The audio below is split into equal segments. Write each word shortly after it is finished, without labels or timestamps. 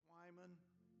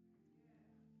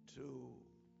to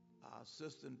our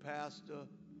assistant pastor,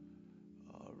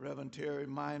 Reverend Terry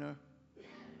Minor,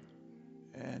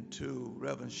 and to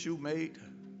Reverend Shoemate,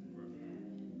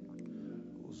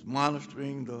 who's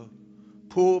monitoring the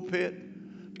pulpit,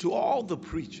 to all the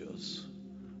preachers,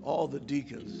 all the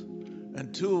deacons,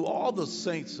 and to all the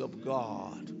saints of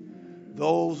God,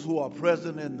 those who are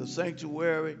present in the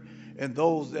sanctuary and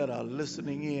those that are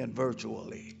listening in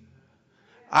virtually.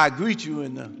 I greet you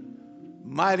in the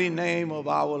mighty name of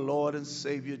our Lord and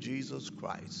Savior Jesus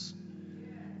Christ.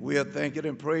 We are thanking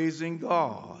and praising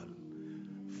God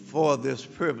for this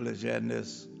privilege and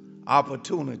this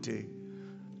opportunity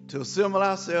to assemble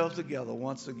ourselves together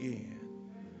once again.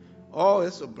 Oh,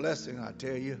 it's a blessing, I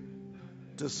tell you,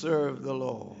 to serve the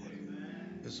Lord.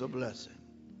 It's a blessing.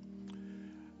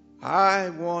 I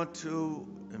want to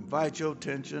invite your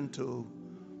attention to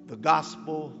the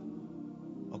Gospel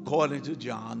according to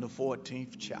John, the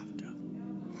 14th chapter.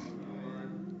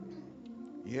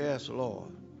 Yes,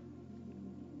 Lord.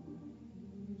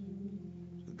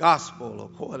 The Gospel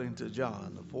according to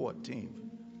John, the 14th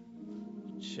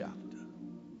chapter.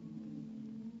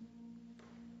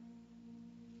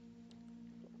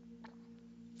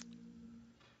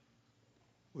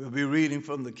 We'll be reading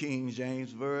from the King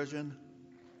James Version,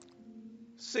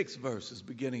 6 verses,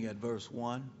 beginning at verse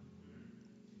 1.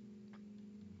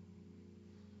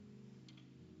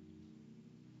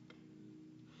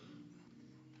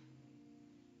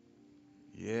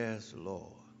 Yes,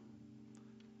 Lord.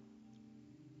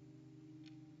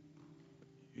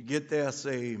 You get there,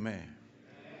 say amen.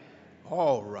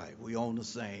 All right, we on the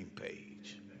same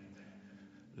page.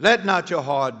 Let not your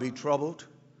heart be troubled.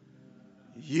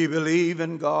 Ye believe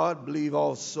in God, believe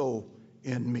also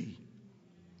in me.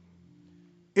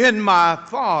 In my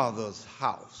Father's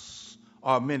house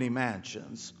are many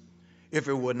mansions. If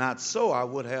it were not so, I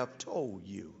would have told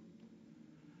you.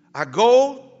 I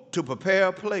go to prepare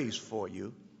a place for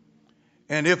you.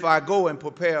 And if I go and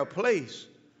prepare a place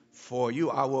for you,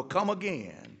 I will come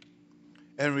again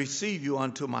and receive you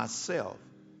unto myself,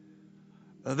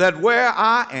 that where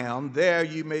I am, there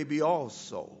you may be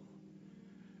also.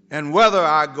 And whither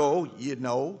I go, you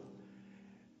know,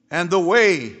 and the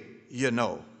way you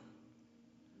know.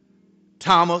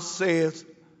 Thomas says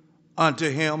unto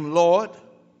him, Lord,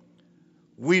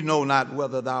 we know not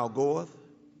whither thou goest,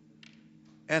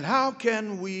 and how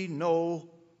can we know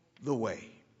the way?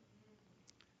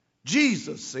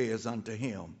 Jesus says unto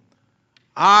him,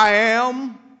 I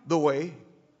am the way,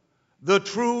 the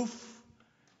truth,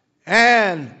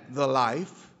 and the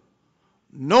life.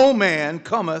 No man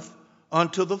cometh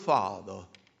unto the Father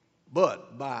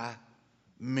but by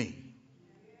me.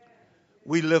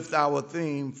 We lift our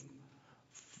theme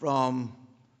from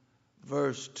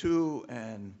verse 2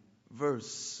 and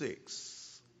verse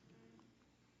 6.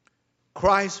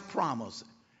 Christ's promise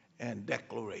and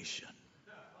declaration.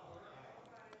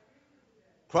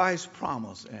 Christ's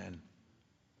promise and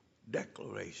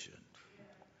declaration.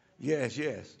 Yes,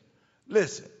 yes.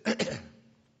 Listen,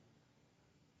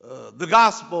 the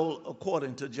gospel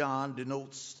according to John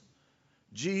denotes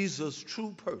Jesus'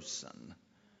 true person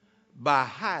by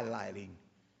highlighting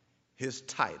his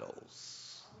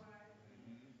titles.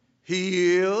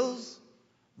 He is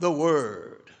the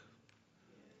Word,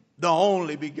 the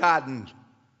only begotten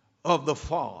of the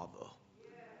Father,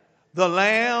 the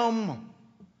Lamb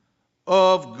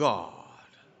of God,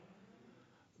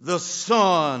 the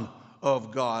Son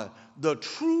of God, the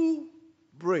true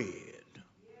bread,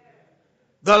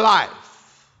 the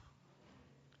life,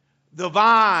 the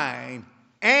vine,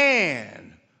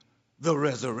 and the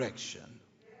resurrection.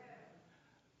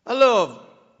 I love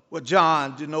what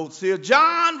John denotes here.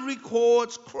 John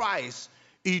records Christ's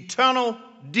eternal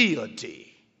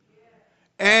deity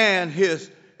and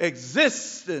his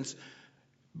existence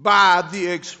by the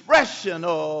expression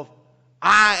of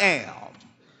I am.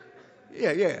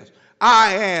 Yes.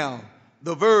 I am,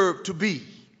 the verb to be.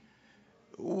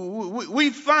 We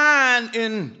find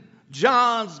in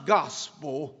John's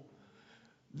gospel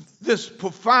this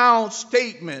profound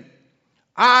statement,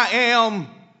 I am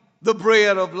the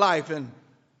bread of life, in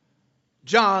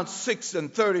John 6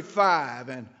 and 35,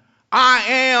 and I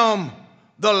am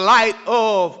the light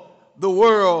of the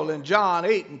world in John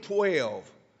 8 and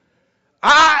 12.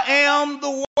 I am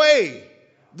the way,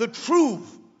 the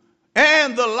truth,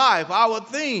 and the life, our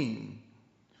theme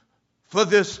for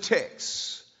this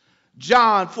text.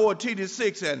 John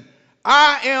 14:6, and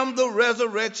I am the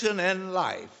resurrection and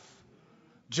life.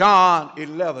 John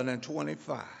 11 and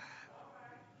 25.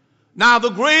 Now, the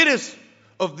greatest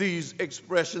of these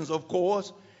expressions, of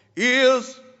course,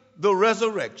 is the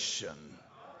resurrection.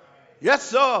 Yes,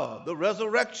 sir, the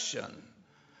resurrection.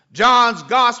 John's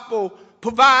gospel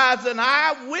provides an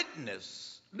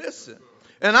eyewitness, listen,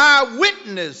 an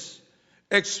eyewitness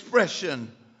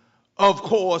expression, of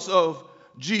course, of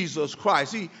Jesus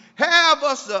Christ. He have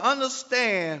us to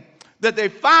understand that they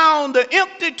found the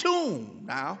empty tomb.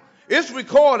 Now, it's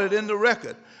recorded in the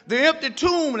record. The empty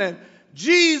tomb and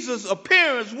Jesus'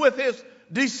 appearance with his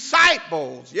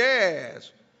disciples,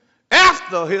 yes,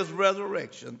 after his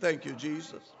resurrection. Thank you,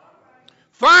 Jesus.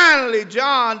 Finally,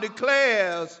 John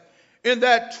declares in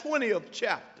that 20th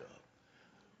chapter,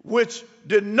 which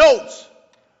denotes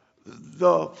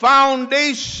the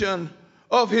foundation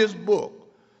of his book,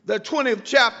 the 20th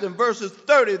chapter, verses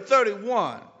 30 and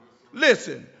 31.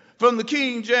 Listen, from the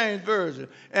King James Version.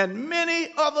 And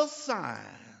many other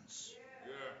signs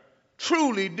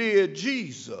truly did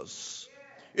Jesus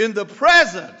in the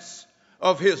presence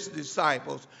of his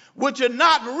disciples, which are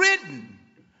not written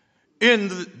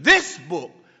in this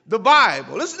book, the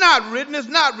Bible. It's not written, it's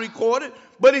not recorded,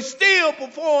 but he still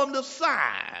performed the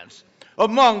signs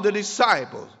among the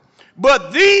disciples.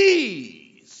 But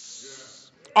these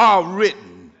are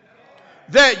written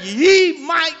that ye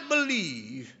might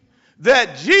believe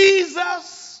that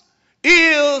Jesus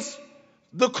is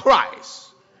the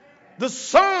Christ, the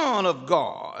Son of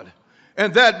God,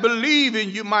 and that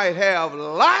believing you might have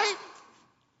life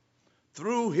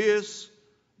through his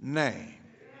name.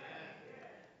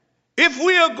 If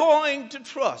we are going to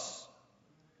trust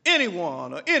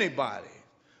anyone or anybody,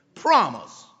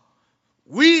 promise,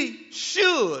 we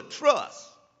should trust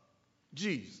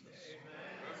Jesus.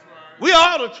 We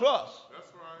ought to trust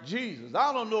Jesus.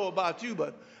 I don't know about you,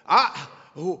 but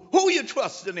who you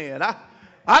trusting in?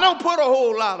 I don't put a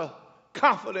whole lot of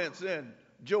confidence in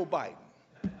Joe Biden.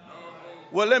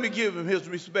 Well, let me give him his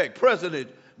respect. President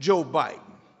Joe Biden.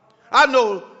 I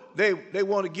know they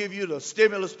want to give you the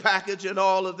stimulus package and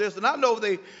all of this, and I know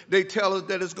they tell us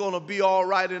that it's going to be all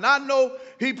right, and I know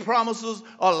he promises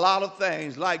a lot of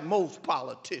things like most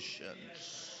politicians.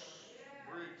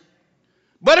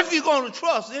 But if you're going to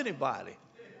trust anybody,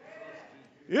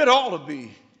 it ought to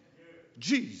be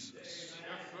Jesus.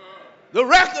 The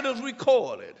record is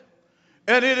recorded,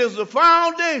 and it is the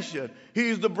foundation.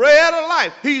 He's the bread of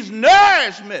life. He's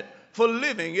nourishment for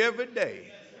living every day.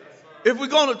 If we're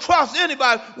going to trust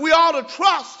anybody, we ought to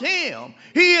trust him.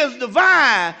 He is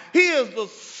divine. He is the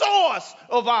source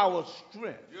of our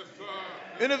strength.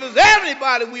 And if it's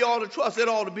anybody we ought to trust, it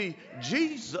ought to be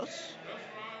Jesus.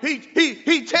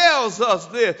 He tells us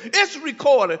this. It's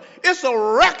recorded. It's a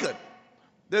record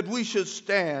that we should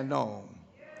stand on.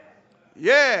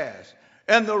 Yes.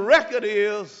 And the record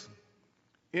is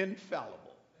infallible.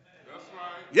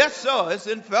 Yes, sir. It's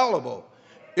infallible.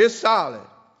 It's solid.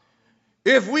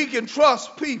 If we can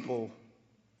trust people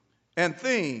and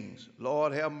things,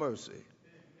 Lord have mercy,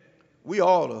 we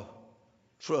ought to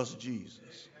trust Jesus.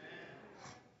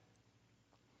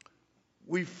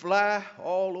 We fly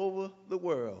all over the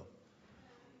world.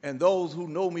 And those who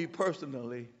know me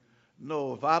personally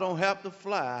know if I don't have to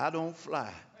fly, I don't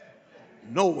fly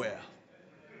nowhere.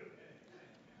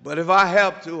 But if I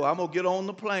have to, I'm going to get on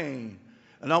the plane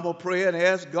and I'm going to pray and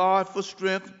ask God for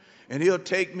strength, and he'll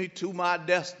take me to my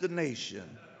destination.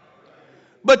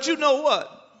 But you know what?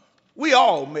 We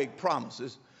all make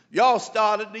promises. Y'all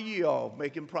started the year off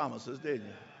making promises, didn't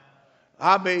you?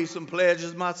 I made some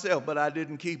pledges myself, but I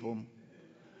didn't keep them.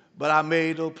 But I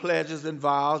made those pledges and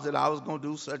vows that I was going to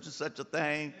do such and such a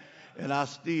thing, and I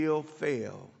still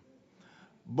failed.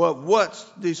 But what's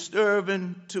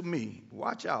disturbing to me,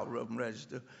 watch out, Reverend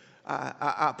Register,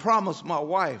 I promised my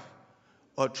wife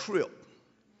a trip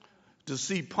to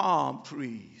see palm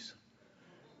trees.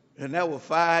 And that was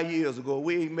 5 years ago.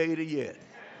 We ain't made it yet.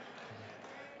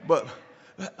 But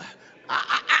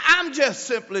I'm just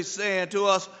simply saying to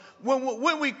us,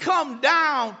 when we come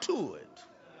down to it,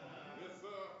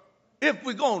 if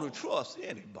we're going to trust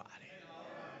anybody,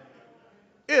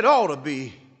 it ought to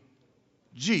be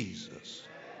Jesus.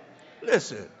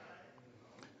 Listen,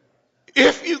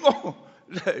 if you're going,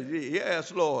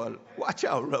 yes, Lord, watch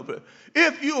out, Robert.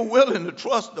 If you're willing to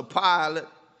trust the pilot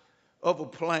of a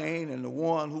plane and the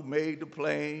one who made the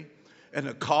plane and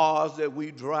the cars that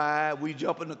we drive, we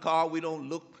jump in the car, we don't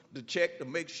look to check to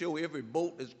make sure every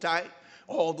bolt is tight,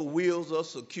 all the wheels are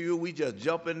secure, we just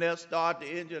jump in there, start the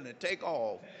engine, and take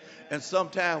off. And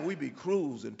sometimes we be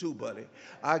cruising too, buddy.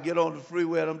 I get on the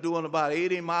freeway and I'm doing about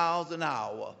 80 miles an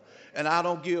hour, and I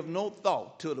don't give no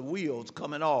thought to the wheels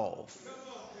coming off.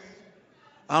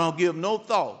 I don't give no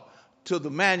thought to the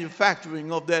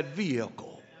manufacturing of that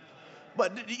vehicle.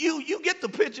 But you get the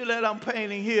picture that I'm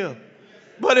painting here.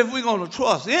 But if we're going to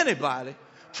trust anybody,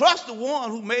 trust the one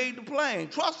who made the plane.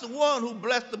 Trust the one who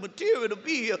blessed the material to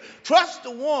be here. Trust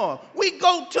the one. We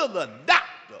go to the doctor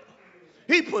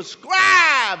He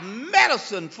prescribed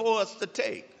medicine for us to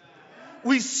take.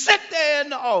 We sit there in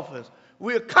the office.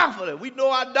 We're confident. We know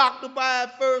our doctor by his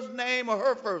first name or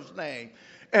her first name.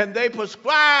 And they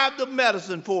prescribe the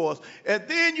medicine for us. And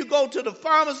then you go to the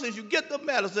pharmacist, you get the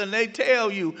medicine, and they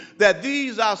tell you that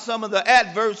these are some of the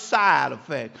adverse side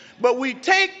effects. But we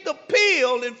take the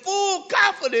pill in full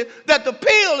confidence that the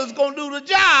pill is going to do the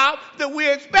job that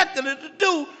we're expecting it to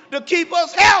do to keep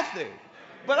us healthy.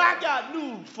 But I got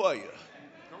news for you.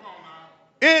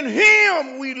 In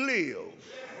him we live,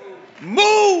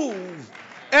 move,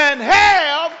 and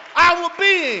have our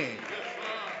being.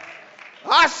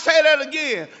 I say that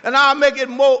again, and I'll make it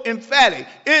more emphatic.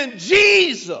 In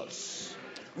Jesus,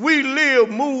 we live,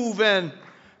 move, and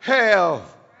have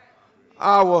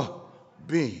our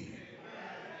being.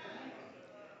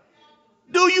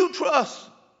 Do you trust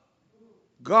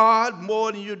God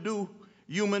more than you do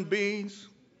human beings?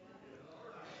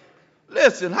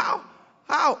 Listen, how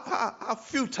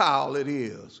futile it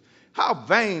is, how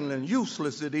vain and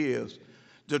useless it is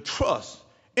to trust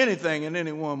anything and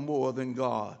anyone more than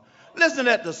God. Listen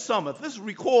at the summit. This is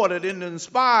recorded in the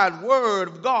inspired word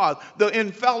of God, the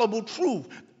infallible truth.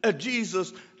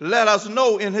 Jesus let us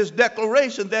know in his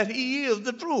declaration that he is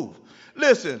the truth.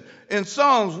 Listen, in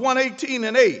Psalms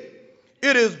 118:8,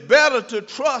 it is better to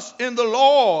trust in the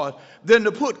Lord than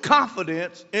to put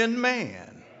confidence in man.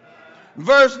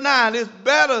 Verse 9, it's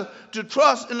better to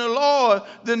trust in the Lord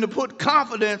than to put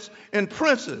confidence in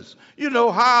princes,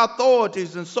 high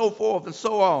authorities and so forth and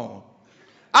so on.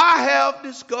 I have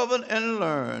discovered and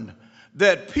learned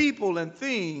that people and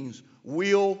things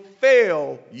will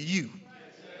fail you.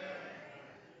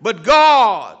 But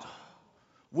God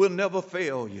will never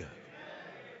fail you.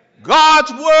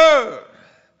 God's word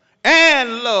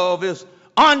and love is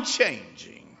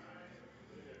unchanging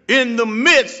in the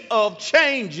midst of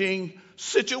changing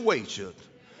situations.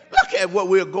 Look at what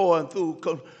we're going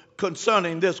through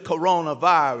concerning this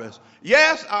coronavirus.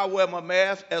 Yes, I wear my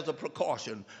mask as a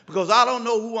precaution because I don't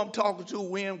know who I'm talking to,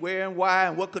 when, where, and why,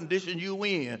 and what condition you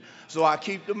in. So I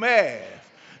keep the mask.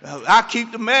 I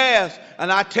keep the mask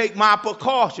and I take my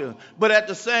precautions. But at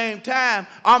the same time,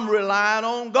 I'm relying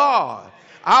on God.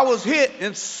 I was hit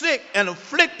and sick and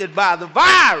afflicted by the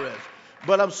virus,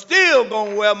 but I'm still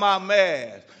going to wear my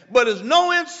mask. But it's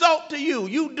no insult to you.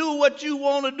 You do what you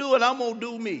want to do and I'm going to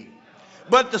do me.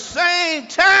 But at the same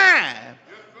time,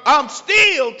 I'm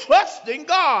still trusting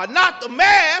God, not the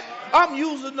mask. I'm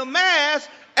using the mask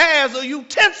as a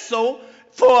utensil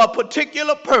for a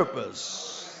particular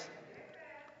purpose.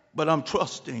 But I'm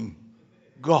trusting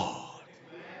God.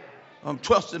 I'm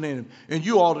trusting in him. And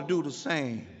you ought to do the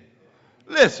same.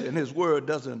 Listen, his word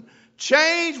doesn't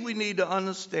change. We need to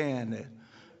understand that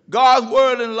God's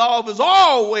word and love is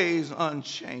always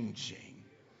unchanging.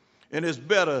 And it's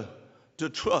better to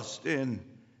trust in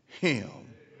him.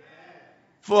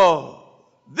 For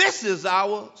this is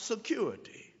our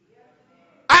security,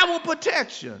 our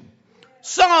protection.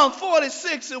 Psalm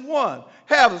 46:1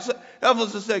 have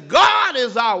us to say, God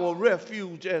is our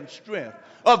refuge and strength,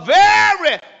 a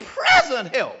very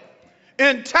present help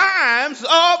in times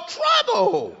of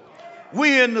trouble.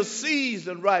 We're in the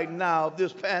season right now of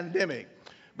this pandemic,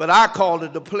 but I call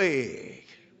it the plague.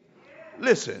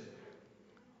 Listen,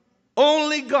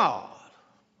 only God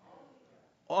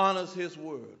honors his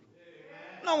word.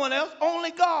 No one else, only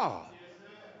God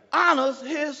honors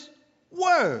his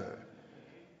word.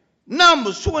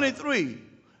 Numbers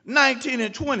 23:19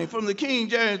 and 20 from the King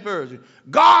James Version.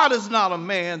 God is not a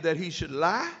man that he should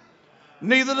lie,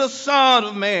 neither the son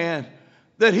of man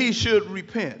that he should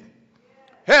repent.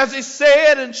 Has he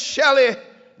said, and shall he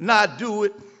not do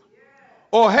it?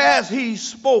 Or has he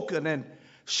spoken, and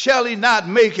shall he not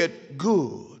make it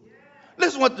good?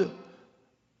 Listen what the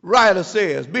writer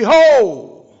says.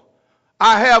 Behold,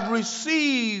 I have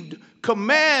received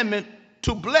commandment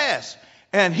to bless,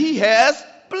 and he has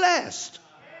blessed.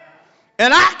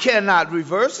 And I cannot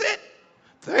reverse it.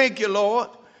 Thank you, Lord.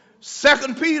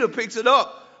 2 Peter picks it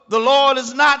up. The Lord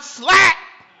is not slack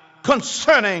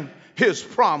concerning his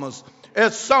promise,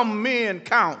 as some men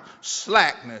count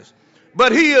slackness,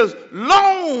 but he is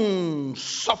long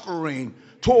suffering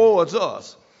towards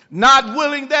us, not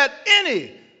willing that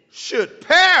any should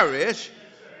perish,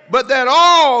 but that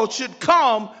all should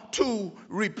come to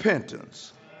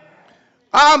repentance.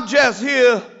 I'm just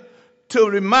here to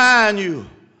remind you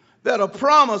that a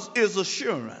promise is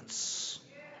assurance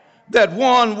that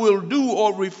one will do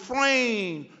or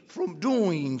refrain from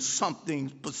doing something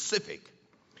specific.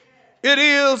 It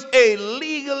is a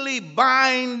legally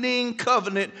binding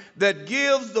covenant that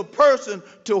gives the person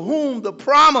to whom the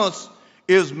promise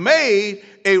is made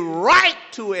a right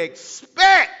to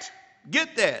expect,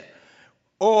 get that,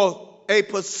 or a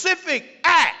specific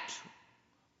act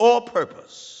or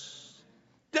purpose.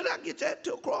 Did I get that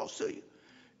to across to you?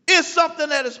 It's something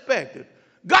that is expected.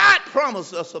 God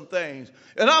promised us some things,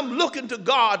 and I'm looking to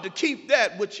God to keep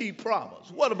that which he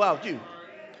promised. What about you?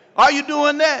 Are you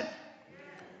doing that?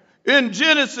 In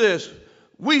Genesis,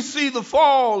 we see the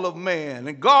fall of man,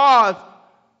 and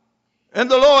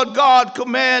the Lord God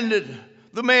commanded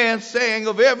the man, saying,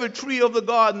 of every tree of the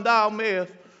garden thou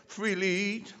mayest freely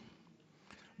eat,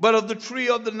 but of the tree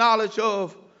of the knowledge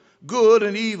of good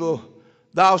and evil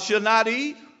thou shalt not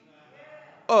eat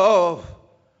of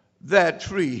that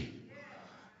tree.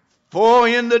 For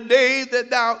in the day that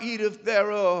thou eatest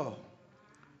thereof,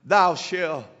 thou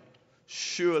shalt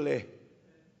surely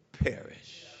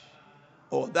perish,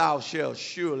 or thou shalt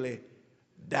surely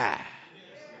die.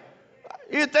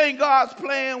 You think God's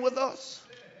playing with us?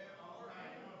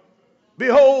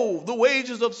 Behold, the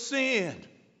wages of sin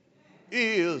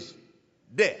is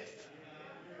death,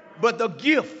 but the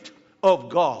gift of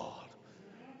God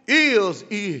is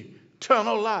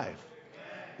eternal life.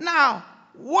 Now,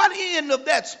 what end of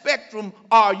that spectrum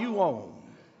are you on?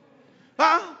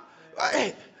 Huh?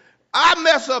 I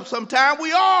mess up sometime.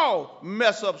 We all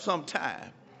mess up sometime.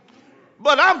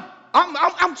 But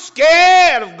I'm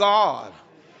scared of God.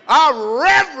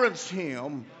 I reverence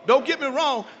him. Don't get me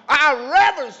wrong. I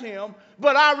reverence him,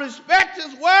 but I respect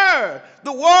his word.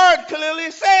 The word clearly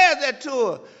says that to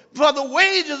us. For the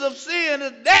wages of sin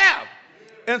is death.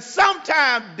 And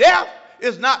sometimes death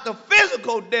is not the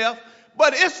physical death,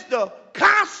 but it's the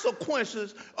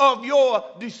consequences of your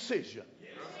decision.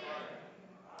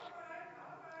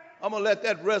 I'm going to let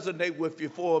that resonate with you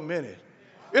for a minute.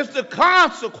 It's the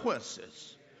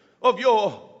consequences of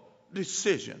your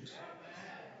decisions.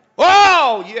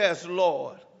 Oh, yes,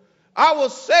 Lord. I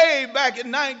was saved back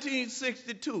in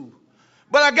 1962,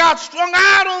 but I got strung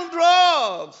out on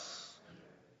drugs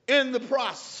in the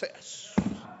process.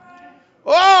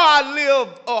 Oh, I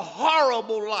lived a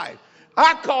horrible life.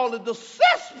 I call it the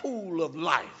cesspool of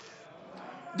life.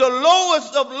 The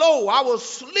lowest of low. I was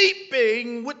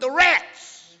sleeping with the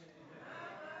rats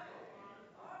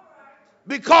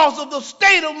because of the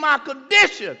state of my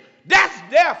condition. That's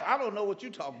death. I don't know what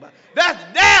you're talking about. That's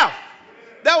death.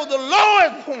 That was the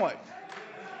lowest point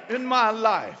in my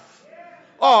life.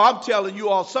 Oh, I'm telling you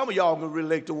all, some of y'all can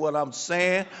relate to what I'm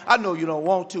saying. I know you don't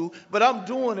want to, but I'm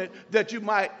doing it that you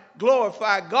might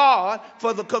glorify God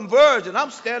for the conversion. I'm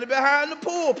standing behind the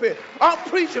pulpit. I'm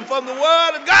preaching from the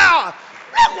word of God.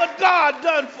 Look what God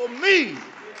done for me.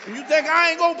 And you think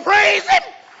I ain't going to praise him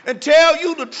and tell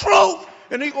you the truth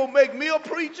and he going to make me a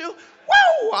preacher?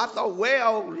 Whoa, I thought,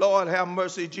 well, Lord have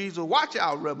mercy, Jesus. Watch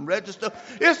out, Reverend Register.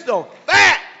 It's the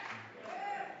fact.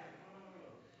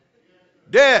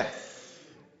 Death.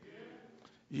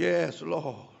 Yes,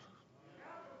 Lord.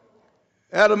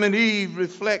 Adam and Eve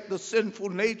reflect the sinful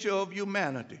nature of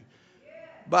humanity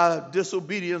by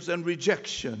disobedience and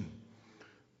rejection.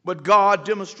 But God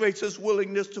demonstrates his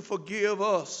willingness to forgive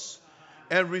us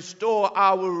and restore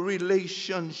our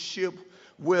relationship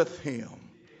with him.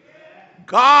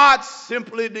 God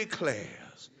simply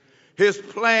declares his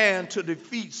plan to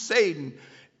defeat Satan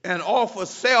and offer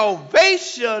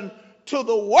salvation to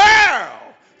the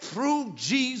world through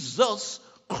Jesus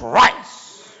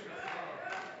Christ.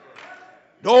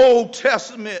 The Old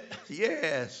Testament,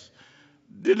 yes,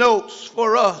 denotes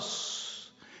for us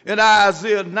in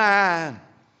Isaiah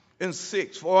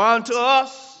 9:6, for unto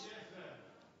us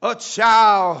a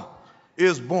child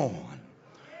is born,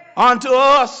 unto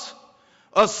us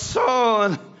a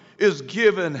son is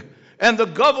given, and the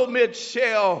government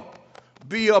shall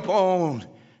be upon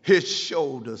his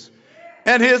shoulders,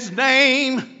 and his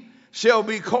name shall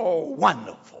be called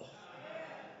Wonderful,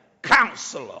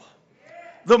 Counselor,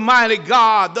 the Mighty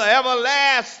God, the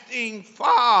Everlasting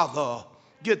Father.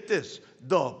 Get this,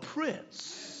 the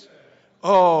Prince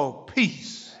of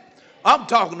Peace. I'm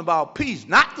talking about peace,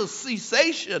 not the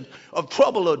cessation of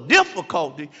trouble or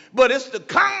difficulty, but it's the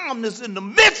calmness in the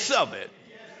midst of it.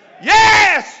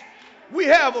 Yes, we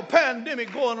have a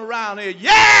pandemic going around here.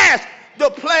 Yes, the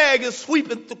plague is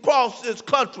sweeping across this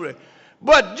country.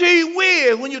 But gee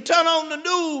whiz, when you turn on the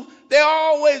news, they're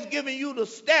always giving you the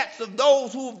stats of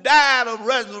those who've died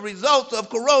as a result of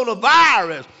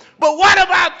coronavirus. But what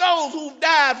about those who've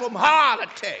died from heart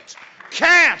attacks,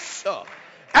 cancer,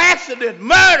 accident,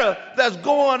 murder that's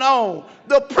going on?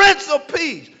 The Prince of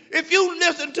Peace. If you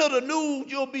listen to the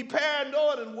news, you'll be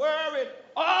paranoid and worried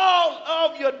all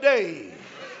of your days.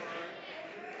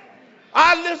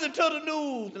 I listened to the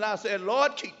news and I said,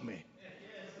 Lord, keep me.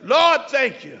 Lord,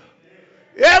 thank you.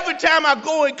 Every time I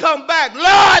go and come back,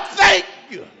 Lord, thank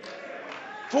you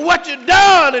for what you've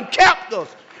done and kept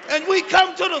us. And we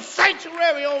come to the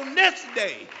sanctuary on this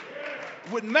day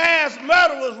with mass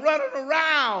murderers running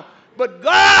around, but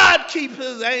God keeps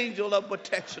his angel of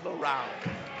protection around.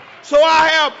 So I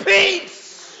have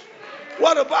peace.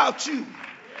 What about you?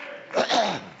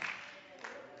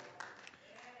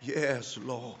 Yes,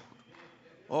 Lord.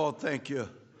 Oh, thank you,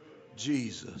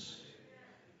 Jesus.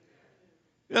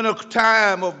 In a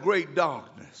time of great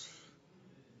darkness,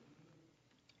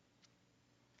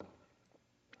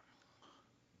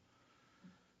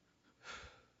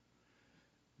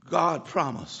 God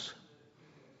promised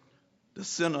to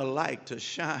send a light to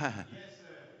shine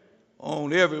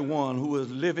on everyone who is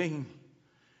living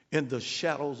in the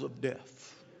shadows of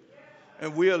death.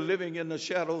 And we are living in the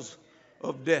shadows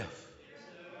of death.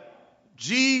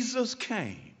 Jesus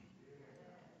came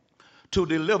to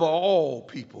deliver all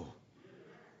people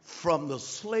from the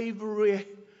slavery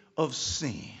of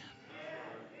sin.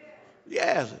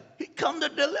 Yes, he come to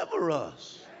deliver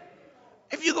us.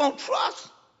 If you're going to trust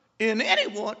in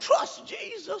anyone, trust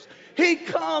Jesus. He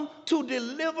come to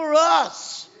deliver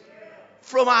us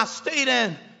from our state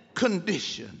and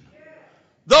condition.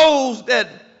 Those that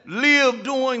lived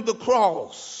during the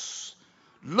cross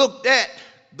looked at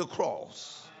the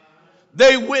cross.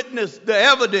 They witnessed the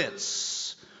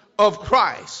evidence of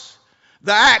Christ,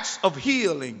 the acts of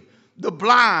healing, the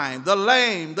blind, the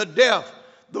lame, the deaf,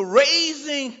 the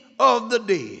raising of the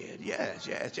dead. Yes.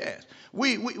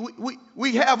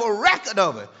 We have a record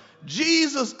of it.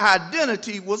 Jesus'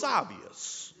 identity was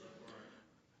obvious.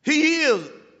 He is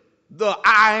the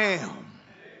I am.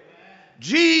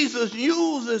 Jesus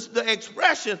uses the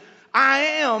expression I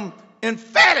am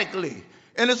emphatically,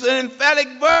 and it's an emphatic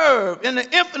verb in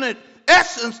the infinite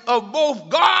essence of both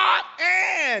God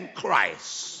and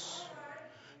Christ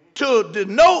to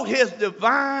denote his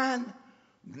divine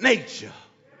nature.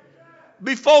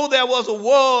 Before there was a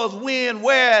was, when,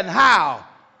 where, and how,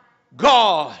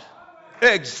 God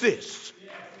exists.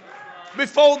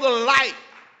 Before the light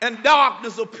and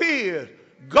darkness appeared,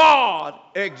 God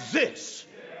exists.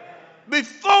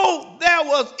 Before there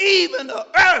was even the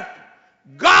earth,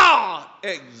 God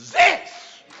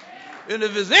exists. And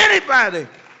if there's anybody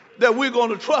that we're going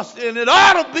to trust in, it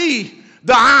ought to be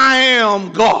the I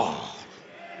am God.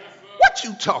 What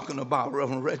you talking about,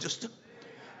 Reverend Register?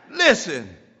 Listen,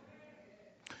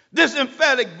 this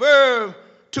emphatic verb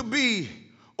to be,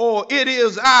 or it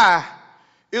is I,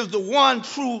 is the one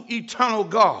true eternal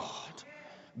God.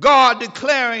 God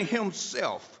declaring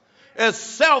himself as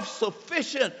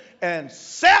self-sufficient and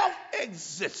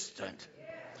self-existent.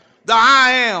 The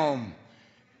I am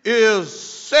is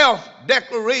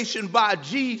self-declaration by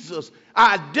Jesus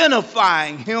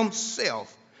identifying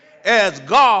himself as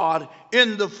God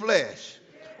in the flesh.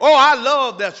 Oh, I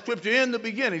love that scripture. In the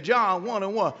beginning, John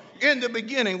 1:1. In the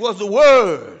beginning was the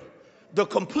Word, the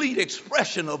complete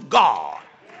expression of God.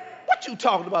 What you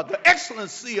talking about? The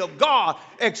excellency of God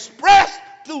expressed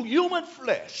through human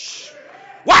flesh.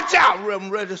 Watch out,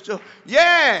 Reverend Register.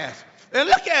 Yes. And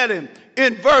look at him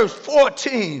in verse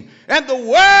 14. And the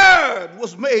Word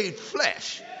was made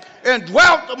flesh and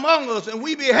dwelt among us, and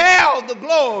we beheld the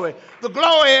glory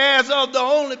as of the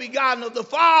only begotten of the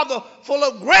Father, full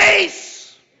of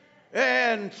grace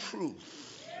and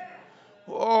truth.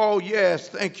 Oh, yes,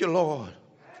 thank you, Lord.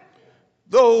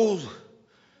 Those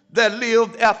that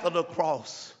lived after the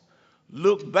cross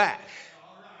look back,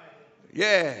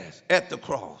 yes, at the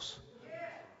cross.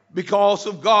 Because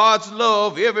of God's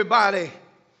love, everybody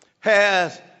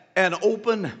has an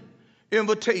open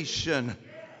invitation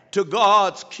to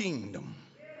God's kingdom.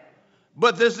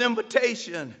 But this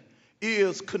invitation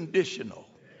is conditional.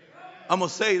 I'm going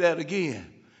to say that again.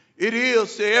 It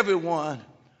is to everyone,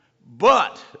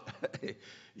 but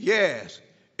yes,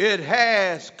 it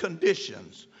has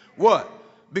conditions. What?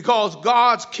 Because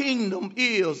God's kingdom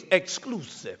is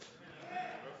exclusive.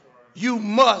 You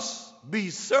must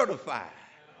be certified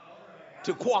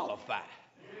to qualify.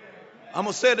 I'm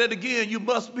going to say that again. You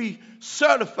must be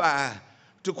certified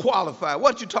to qualify.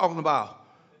 What you talking about,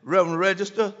 Reverend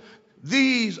Register?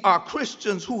 These are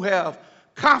Christians who have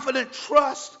confident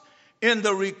trust in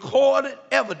the recorded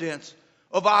evidence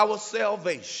of our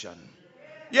salvation.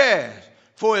 Yes,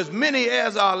 for as many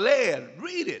as are led,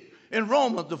 read it in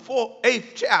Romans, the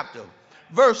 8th chapter,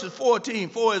 verses 14.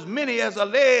 For as many as are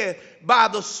led by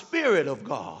the Spirit of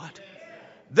God,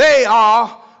 they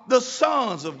are the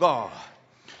sons of God.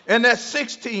 And that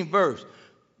 16th verse,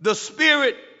 the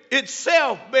Spirit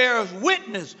itself bears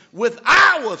witness with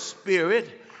our spirit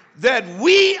that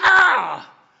we are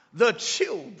the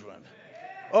children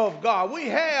of God. We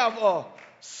have a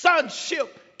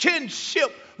sonship,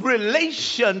 kinship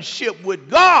relationship with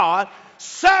God,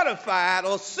 certified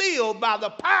or sealed by the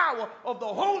power of the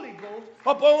Holy Ghost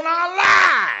upon our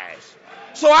lives.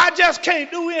 So I just can't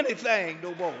do anything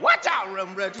no more. Watch out,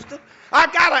 Reverend Register. I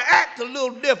got to act a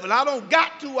little different. I don't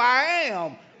got to, I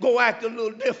am go act a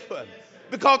little different.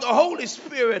 Because the Holy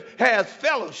Spirit has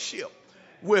fellowship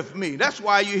with me. That's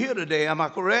why you're here today, am I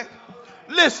correct?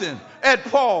 Listen, at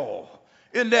Paul,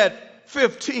 in that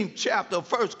 15th chapter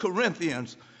of 1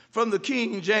 Corinthians, from the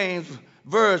King James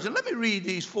Version. Let me read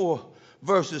these 4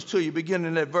 verses to you,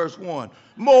 beginning at verse 1.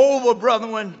 Moreover,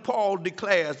 brethren, Paul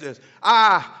declares this,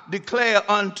 I declare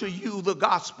unto you the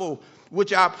gospel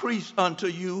which I preached unto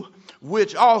you,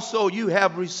 which also you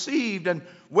have received, and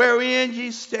wherein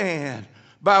ye stand,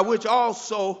 by which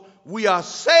also we are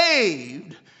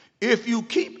saved, if you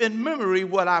keep in memory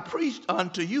what I preached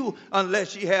unto you,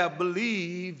 unless ye have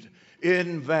believed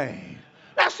in vain.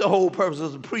 That's the whole purpose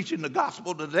of preaching the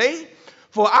gospel today.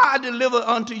 For I deliver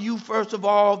unto you first of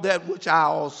all that which I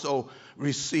also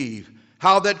received,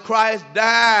 how that Christ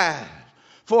died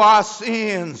for our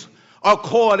sins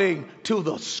according to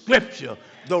the scripture,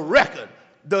 the record,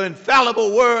 the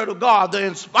infallible word of God, the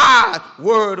inspired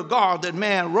word of God that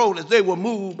man wrote as they were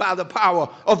moved by the power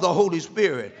of the Holy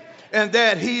Spirit. And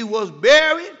that he was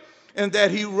buried and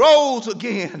that he rose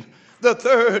again the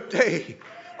 3rd day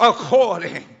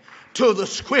according to the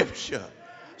scripture.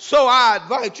 So I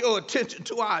invite your attention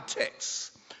to our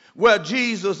text where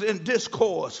Jesus in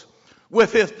discourse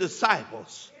with his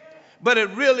disciples. But it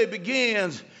really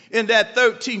begins in that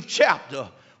 13th chapter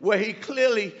where he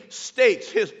clearly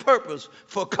states his purpose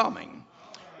for coming.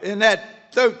 In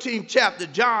that 13th chapter,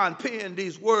 John penned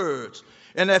these words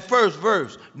in that first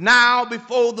verse. Now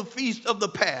before the feast of the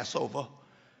Passover,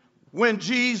 when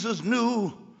Jesus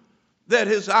knew that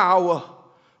his hour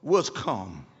was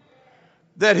come,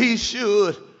 that he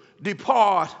should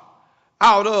depart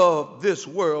out of this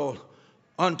world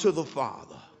unto the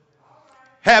Father,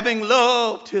 having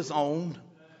loved his own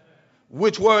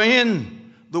which were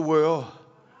in the world,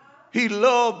 he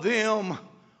loved them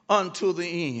unto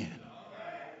the end.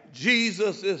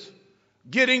 Jesus is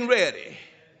getting ready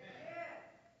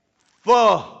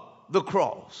for the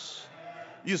cross.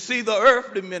 You see, the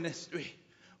earthly ministry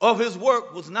of his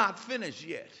work was not finished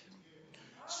yet.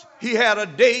 He had a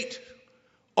date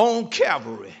on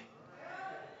Calvary,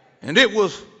 and it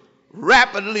was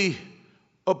rapidly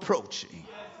approaching.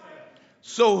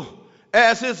 So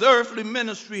as his earthly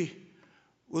ministry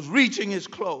was reaching its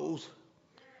close,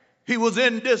 he was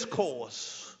in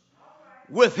discourse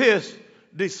with his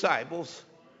disciples,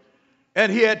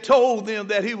 and he had told them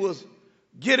that he was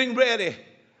getting ready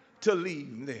to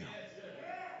leave them.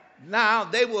 Now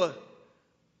they were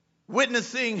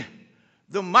witnessing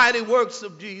the mighty works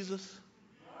of Jesus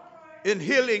in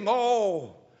healing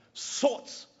all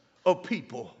sorts of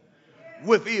people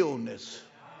with illness.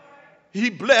 He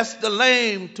blessed the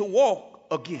lame to walk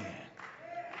again.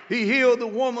 He healed the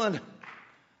woman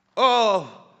of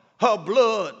her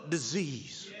blood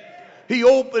disease. He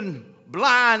opened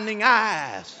blinding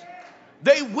eyes.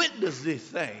 They witnessed these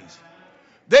things.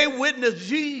 They witnessed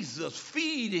Jesus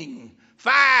feeding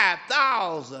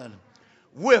 5,000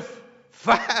 with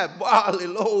 5 barley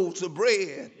loaves of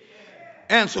bread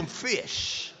and some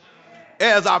fish.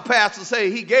 As our pastor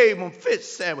say, he gave them fish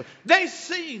sandwich. They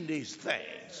seen these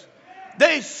things.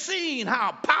 They seen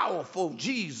how powerful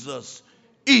Jesus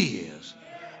is.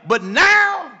 But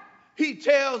now he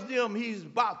tells them he's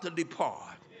about to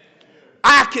depart.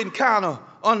 I can kind of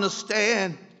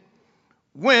understand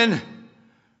when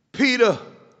Peter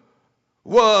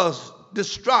was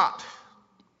distraught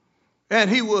and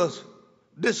he was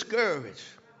discouraged.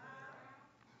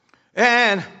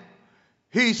 And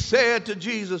he said to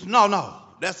Jesus, no,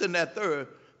 that's in that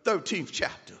 13th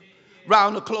chapter,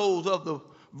 around the close of the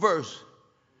verse.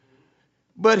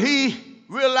 But he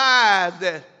realized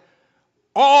that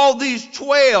all these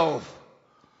 12,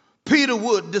 Peter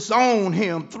would disown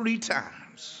him 3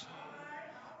 times.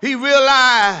 He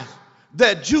realized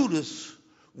that Judas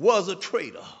was a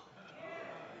traitor.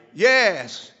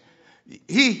 Yes,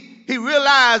 he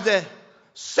realized that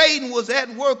Satan was at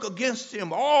work against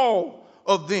him, all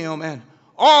of them, and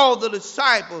all the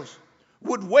disciples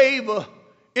would waver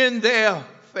in their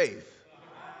faith.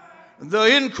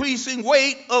 The increasing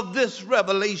weight of this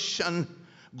revelation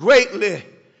greatly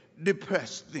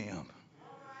depressed them.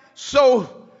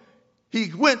 So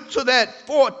he went to that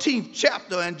 14th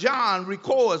chapter, and John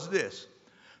records this.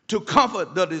 To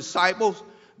comfort the disciples,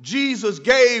 Jesus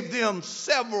gave them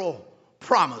several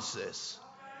promises,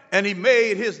 and he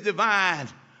made his divine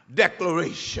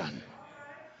declaration.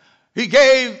 He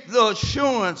gave the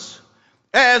assurance,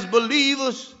 as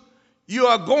believers, you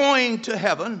are going to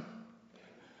heaven.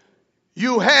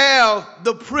 You have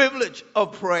the privilege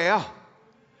of prayer.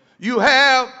 You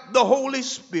have the Holy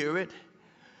Spirit.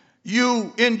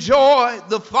 You enjoy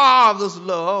the Father's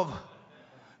love.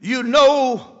 You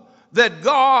know that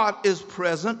God is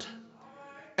present.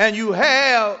 And you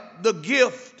have the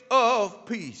gift of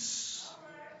peace.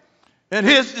 And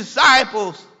his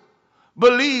disciples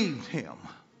believed him.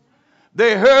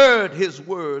 They heard his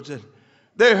words, and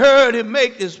they heard him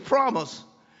make his promise.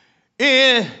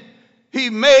 And he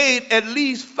made at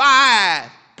least 5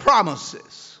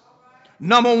 promises.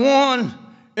 Number 1,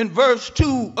 in verse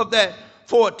 2 of that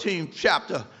 14th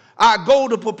chapter, I go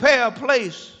to prepare a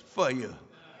place for you.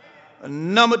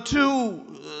 Number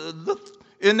 2,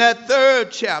 in that 3rd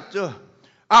chapter,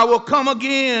 I will come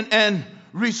again and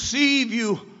receive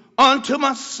you unto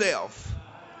myself.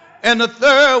 And the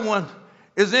 3rd one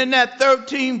is in that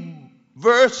 13th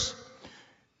verse.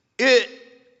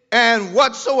 And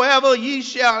whatsoever ye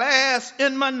shall ask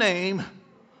in my name,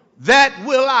 that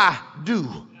will I do.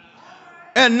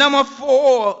 And number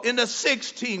 4, in the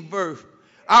 16th verse,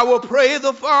 I will pray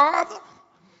the Father,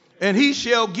 and he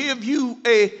shall give you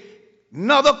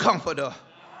another comforter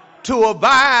to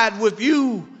abide with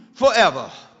you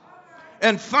forever.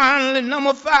 And finally,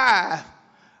 number 5,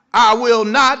 I will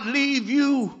not leave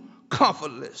you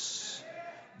comfortless.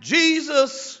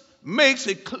 Jesus makes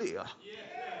it clear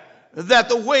that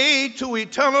the way to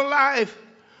eternal life,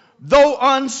 though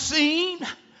unseen,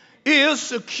 is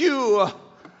secure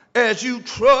as you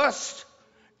trust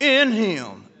in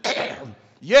him.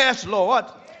 Yes, Lord,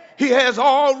 he has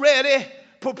already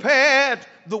prepared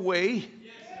the way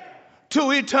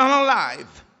to eternal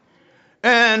life.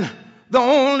 And the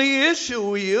only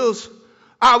issue is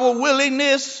our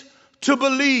willingness to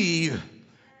believe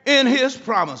in his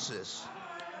promises.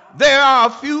 There are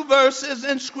a few verses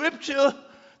in Scripture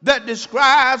that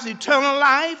describes eternal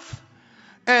life,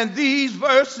 and these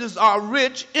verses are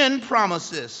rich in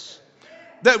promises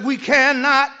that we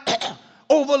cannot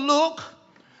overlook,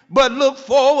 but look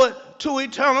forward to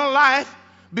eternal life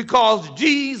because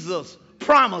Jesus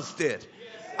promised it.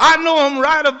 I know I'm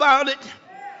right about it.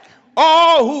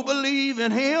 All who believe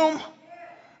in him,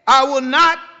 I will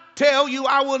not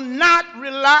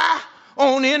rely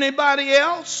on anybody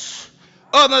else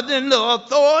other than the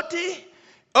authority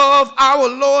of our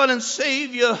Lord and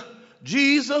Savior,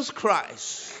 Jesus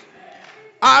Christ.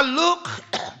 I look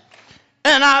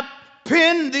and I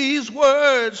pen these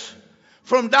words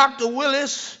from Dr.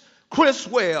 Willis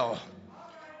Criswell.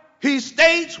 He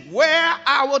states, where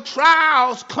our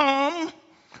trials come,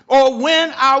 or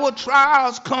when our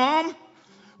trials come,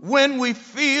 when we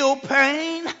feel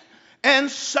pain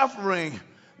and suffering,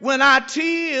 when our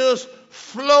tears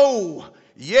flow,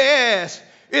 yes,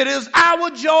 it is our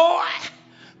joy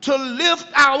to lift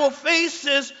our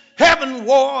faces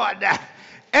heavenward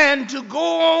and to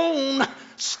go on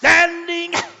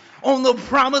standing on the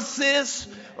promises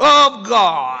of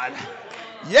God.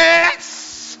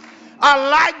 Yes, I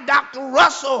like Dr.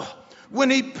 Russell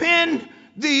when he penned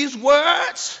these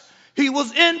words. He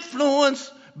was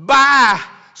influenced by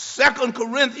 2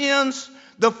 Corinthians,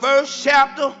 the 1st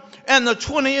chapter and the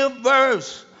 20th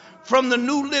verse from the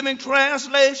New Living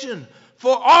Translation.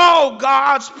 For all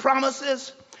God's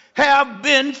promises have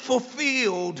been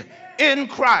fulfilled in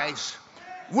Christ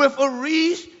with a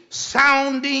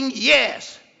resounding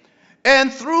yes.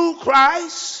 And through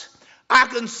Christ, I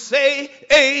can say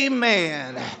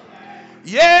amen.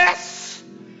 Yes,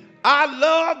 I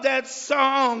love that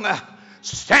song,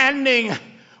 standing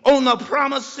on the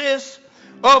promises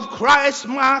of Christ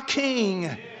my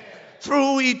King.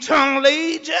 Through eternal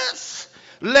ages,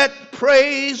 let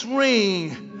praise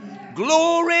ring.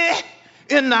 Glory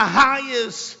in the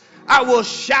highest, I will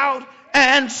shout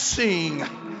and sing.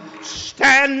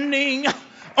 Standing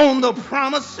on the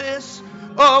promises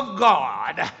of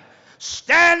God.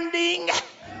 Standing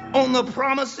on the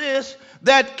promises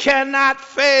that cannot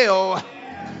fail.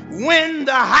 When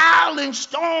the howling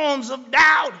storms of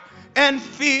doubt and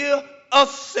fear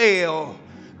assail,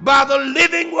 by the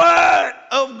living word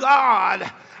of God,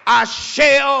 I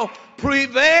shall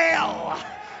prevail.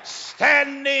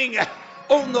 Standing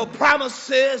on the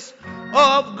promises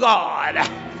of God.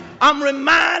 I'm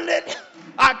reminded,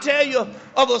 I tell you,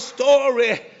 of a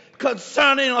story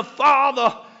concerning a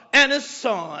father and his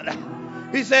son.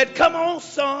 He said, come on,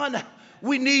 son,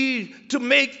 we need to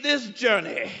make this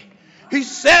journey. He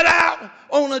set out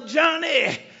on a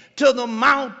journey to the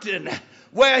mountain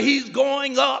where he's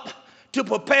going up to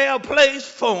prepare a place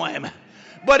for him.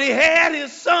 But he had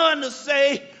his son to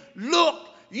say, look,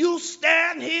 you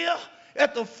stand here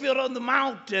at the foot of the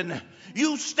mountain.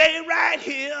 You stay right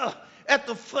here at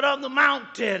the foot of the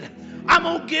mountain. I'm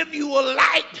going to give you a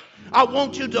light I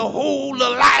want you to hold the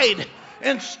light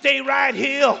and stay right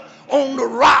here on the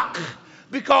rock,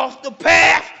 because the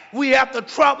path we have to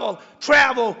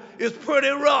travel is pretty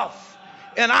rough,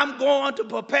 and I'm going to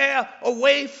prepare a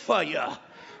way for you.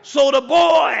 So the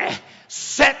boy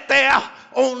sat there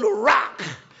on the rock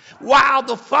while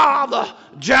the father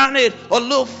journeyed a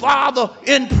little farther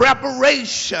in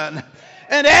preparation.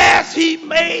 And as he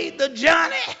made the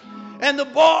journey and the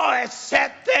boy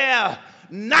sat there,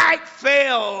 night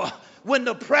fell when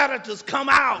the predators come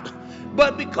out.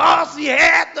 But because he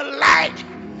had the light,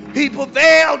 he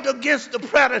prevailed against the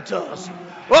predators.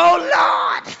 Oh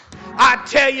Lord, I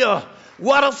tell you,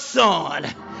 what a son.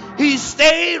 He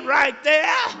stayed right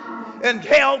there and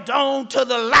held on to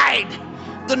the light.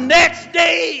 The next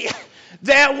day,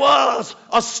 there was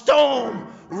a storm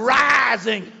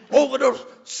rising over the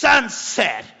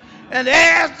sunset. And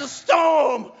as the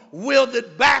storm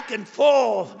wielded back and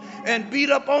forth and beat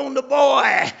up on the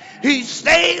boy, he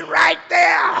stayed right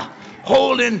there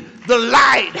holding the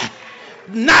light.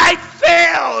 Night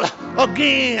fell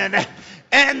again,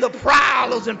 and the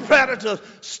prowlers and predators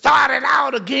started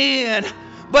out again.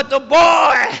 But the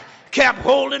boy kept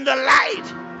holding the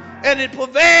light, and it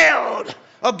prevailed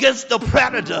against the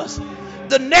predators.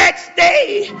 The next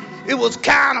day, it was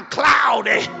kind of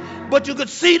cloudy, but you could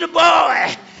see the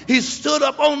boy. He stood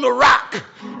up on the rock,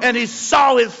 and he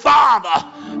saw his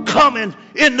father coming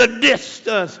in the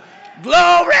distance.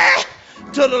 Glory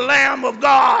to the Lamb of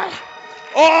God.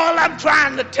 All I'm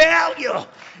trying to tell you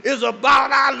is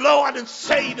about our Lord and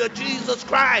Savior Jesus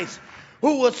Christ,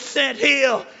 who was sent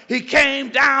here. He came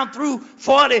down through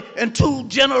 42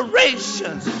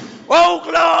 generations. Oh,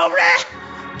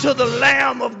 glory to the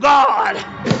Lamb of God.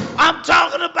 I'm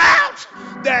talking about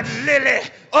that lily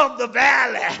of the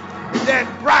valley,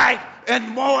 that bright and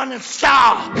morning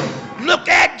star. Look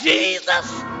at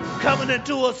Jesus coming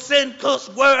into a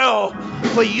sin-cursed world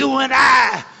for you and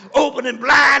I, opening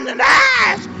blinding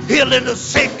eyes, healing the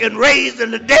sick and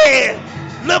raising the dead.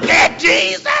 Look at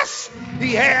Jesus.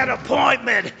 He had an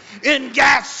appointment in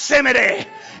Gethsemane.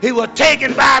 He was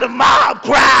taken by the mob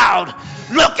crowd.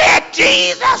 Look at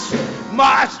Jesus.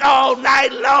 Marched all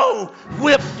night long,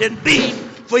 whipped and beat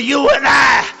for you and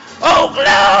I. Oh,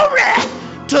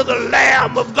 glory to the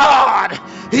Lamb of God.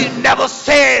 He never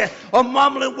said a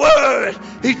mumbling word.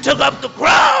 He took up the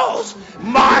cross,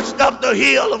 marched up the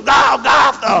hill of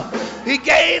Golgotha. He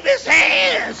gave his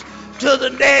hands to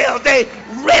the nails. They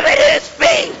riveted his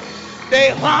feet. They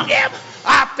hung him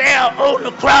out there on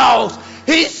the cross.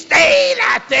 He stayed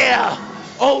out there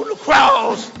on the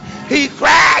cross. He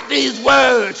cried these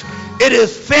words, "It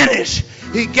is finished."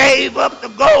 He gave up the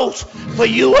ghost for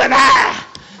you and I.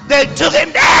 They took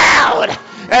him down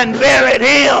and buried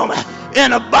him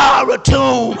in a borrowed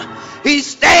tomb. He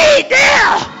stayed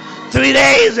there 3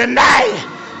 days and nights.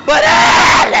 But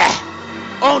early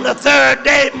on the third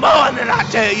day morning, I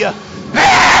tell you,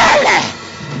 early,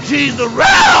 Jesus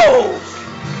rose.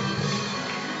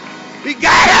 He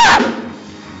got up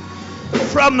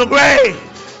from the grave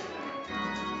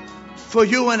for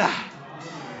you and I,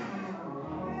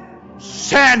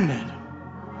 standing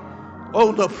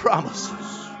on the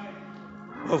promises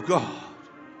of God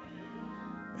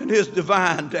and his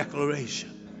divine declaration.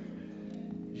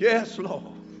 Yes, Lord.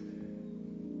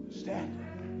 Stand.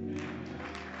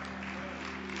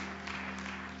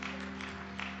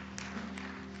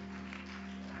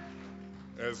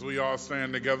 As we all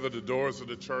stand together, the doors of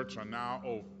the church are now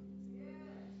open.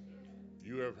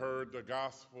 You have heard the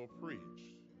gospel preached.